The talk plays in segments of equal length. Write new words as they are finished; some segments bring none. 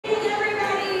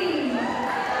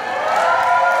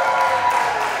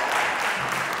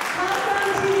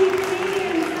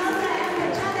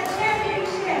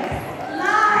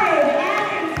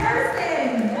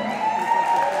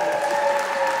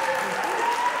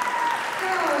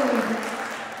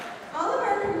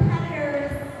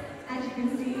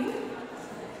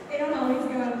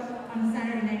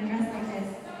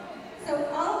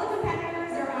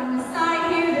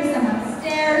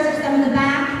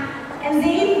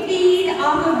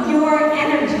off of your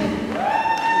energy.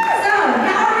 So,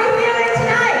 how are we feeling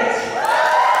tonight?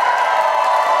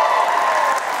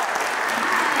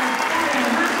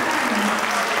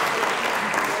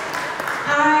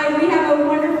 We have a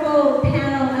wonderful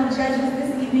panel of judges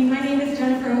this evening. My name is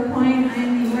Jennifer O'Coin. I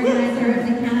am the organizer of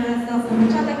the Canada Salsa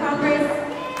Bachata Congress.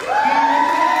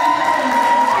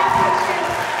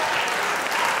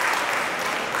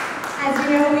 As you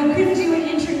know, we couldn't do an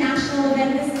international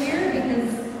event this year because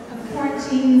of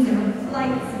quarantines and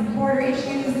flights and border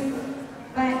issues,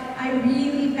 but I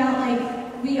really felt like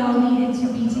we all needed to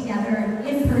be together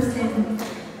in person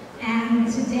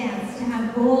and to dance, to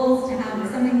have goals, to have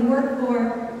something to work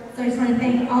for. So I just want to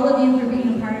thank all of you for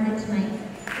being a part of it tonight.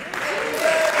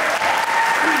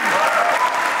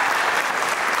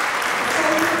 So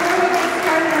before we get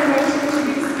started, I'm going to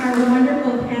introduce our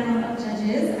wonderful panel of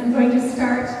judges. I'm going to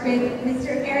start with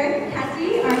Mr. Eric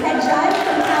Cassie, our head judge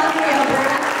from Calgary,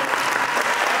 Alberta.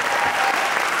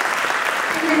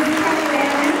 And Ms. Kelly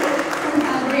Whalen from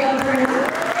Calgary, Alberta.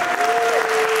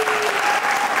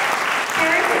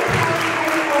 Eric and Kelly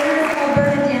are the owners of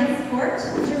Alberta Dance Sport,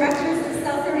 directors of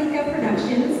Salsa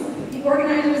Productions, the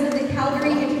organizers of the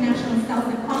Calgary International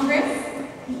Salsa Congress,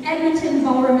 the Edmonton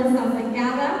Ballroom and Salsa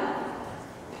Gala,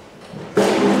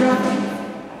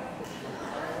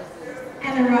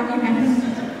 and the Rocky Mountain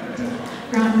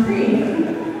Grand Prix.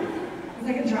 It's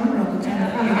like a drum roll,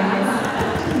 guys.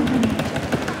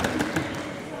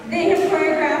 They have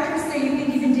choreographed for So You Think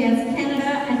You Can Dance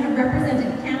Canada and have represented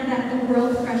Canada at the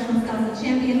World Professional Salsa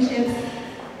Championships.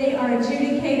 They are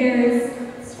adjudicators,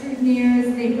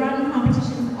 scrutineers, they run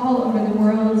competitions all over the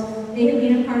world. They have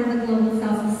been a part of the Global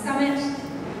Salsa Summit.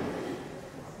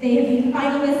 They have been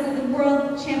finalists at the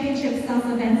World Championship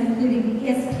Salsa events, including the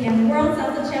ESPN World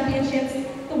Salsa Championships,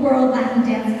 the World Latin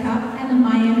Dance Cup, and the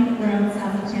Mayan World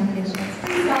Salsa Championships.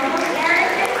 Please welcome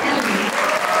Eric and Kelly.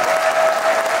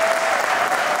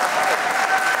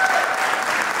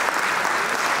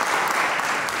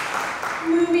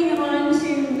 Moving on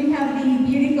to, we have the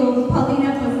beautiful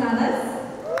Paulina Posadas.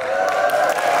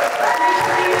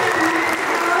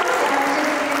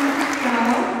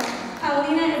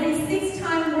 Paulina is a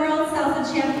 6-time world salsa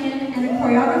champion and a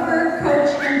choreographer,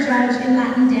 coach, and judge in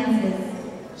Latin dances.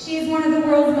 She is one of the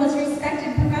world's most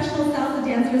respected professional salsa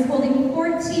dancers, holding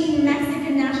 14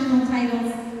 Mexican national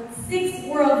titles, 6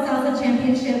 world salsa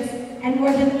championships, and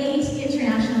more than 8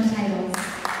 international titles.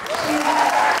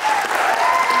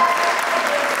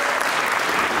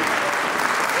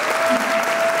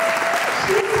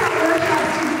 She's taught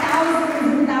workshops to thousands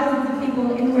and thousands of people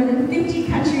in more than 50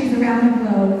 countries around the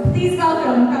globe. Please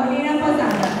welcome Paulina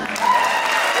Posada.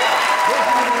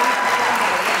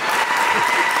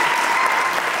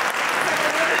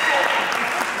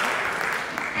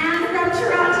 And from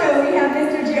Toronto, we have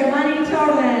Mr. Giovanni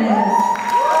Torres.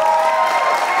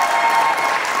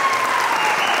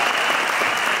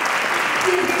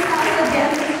 He's a salsa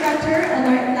dance instructor, a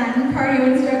Latin cardio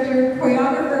instructor,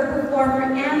 choreographer, performer,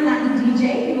 and Latin DJ.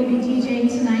 He will be DJing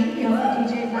tonight. He also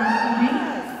DJed last evening.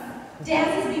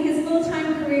 Dance has been his full-time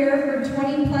career for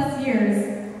 20 plus years.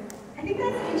 I think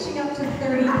that's inching up to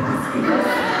 30 plus years.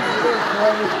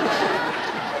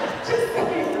 Just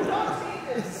saying.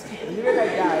 You're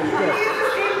that guy. He was the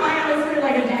same violist for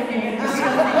like a decade.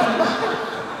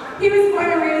 He was born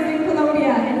and raised in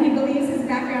Colombia, and he believes his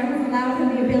background has allowed him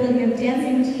the ability of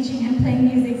dancing, teaching, and playing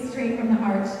music straight from the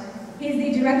heart. He is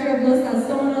the director of Los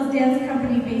Salsonos Dance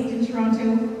Company based in Toronto.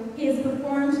 He has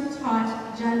performed,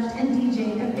 taught, judged, and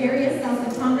DJed at various salsa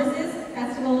congresses,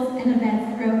 festivals, and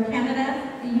events throughout Canada,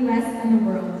 the US, and the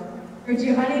world. For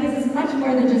Giovanni, this is much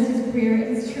more than just his career, it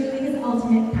is truly his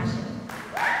ultimate passion.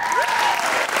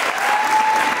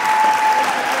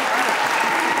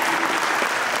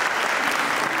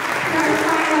 And our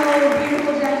final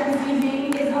beautiful judge this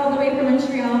evening is all the way from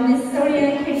Montreal, Miss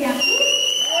Sonia Kiriakou.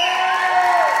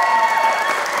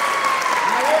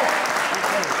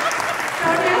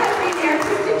 Sonia has been the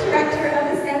artistic director of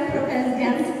the San Tropez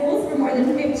Dance Schools for more than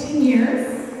 15 years.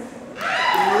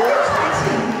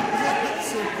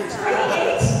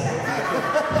 28?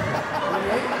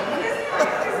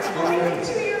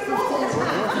 22 years old.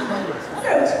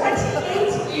 So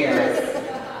 28 years.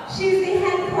 She's the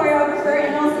head choreographer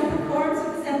and also performs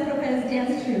with the San Tropez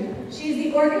Dance Troupe. She's the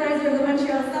organizer of the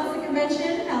Montreal Salsa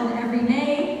Convention, held every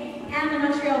May, and the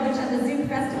Montreal Bachata Zouk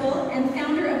Festival, and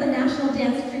founder of the National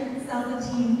Dance Troupe Salsa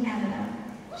Team Canada.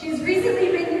 She's recently